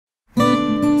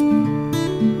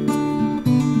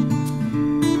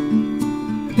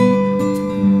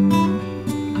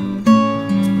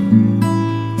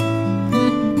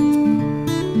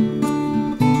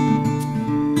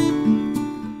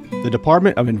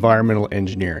Department of Environmental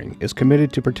Engineering is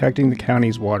committed to protecting the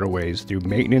county's waterways through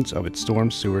maintenance of its storm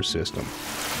sewer system.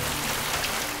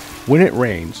 When it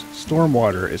rains,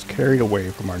 stormwater is carried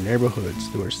away from our neighborhoods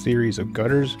through a series of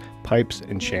gutters, pipes,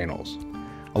 and channels.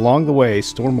 Along the way,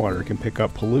 stormwater can pick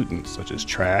up pollutants such as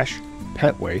trash,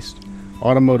 pet waste,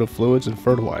 automotive fluids, and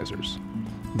fertilizers.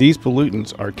 These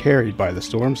pollutants are carried by the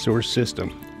storm sewer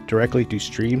system directly to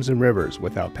streams and rivers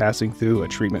without passing through a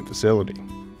treatment facility.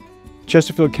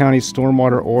 Chesterfield County's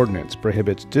stormwater ordinance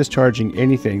prohibits discharging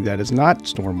anything that is not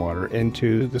stormwater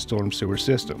into the storm sewer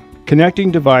system.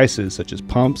 Connecting devices such as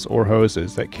pumps or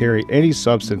hoses that carry any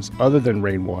substance other than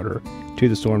rainwater to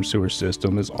the storm sewer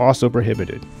system is also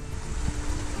prohibited.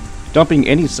 Dumping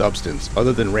any substance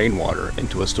other than rainwater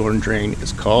into a storm drain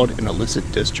is called an illicit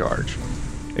discharge.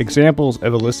 Examples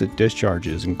of illicit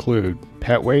discharges include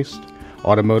pet waste,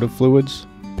 automotive fluids,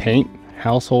 paint,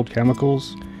 household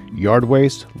chemicals, yard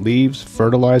waste, leaves,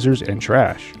 fertilizers, and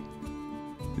trash.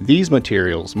 These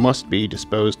materials must be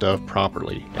disposed of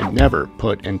properly and never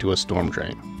put into a storm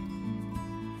drain.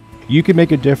 You can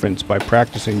make a difference by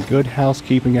practicing good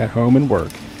housekeeping at home and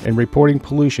work and reporting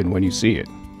pollution when you see it.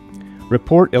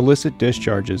 Report illicit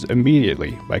discharges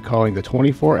immediately by calling the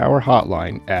 24-hour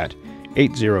hotline at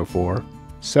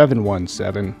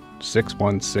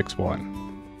 804-717-6161.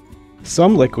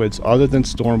 Some liquids other than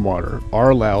stormwater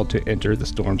are allowed to enter the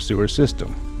storm sewer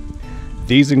system.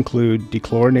 These include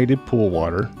dechlorinated pool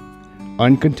water,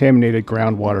 uncontaminated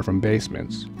groundwater from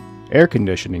basements, air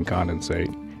conditioning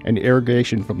condensate, and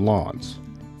irrigation from lawns.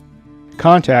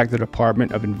 Contact the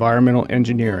Department of Environmental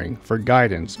Engineering for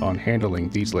guidance on handling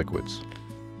these liquids.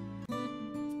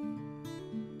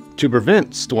 To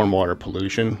prevent stormwater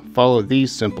pollution, follow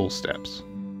these simple steps.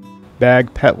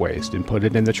 Bag pet waste and put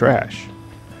it in the trash.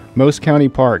 Most county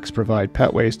parks provide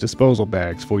pet waste disposal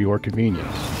bags for your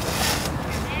convenience.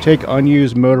 Take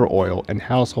unused motor oil and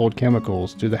household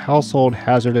chemicals to the household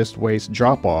hazardous waste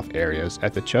drop-off areas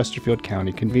at the Chesterfield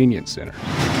County Convenience Center.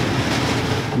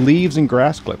 Leaves and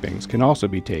grass clippings can also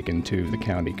be taken to the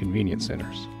county convenience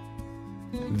centers.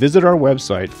 Visit our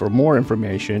website for more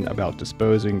information about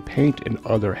disposing paint and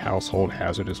other household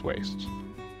hazardous wastes.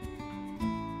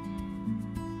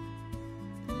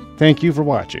 Thank you for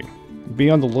watching. Be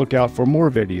on the lookout for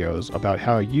more videos about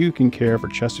how you can care for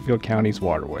Chesterfield County's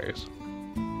waterways.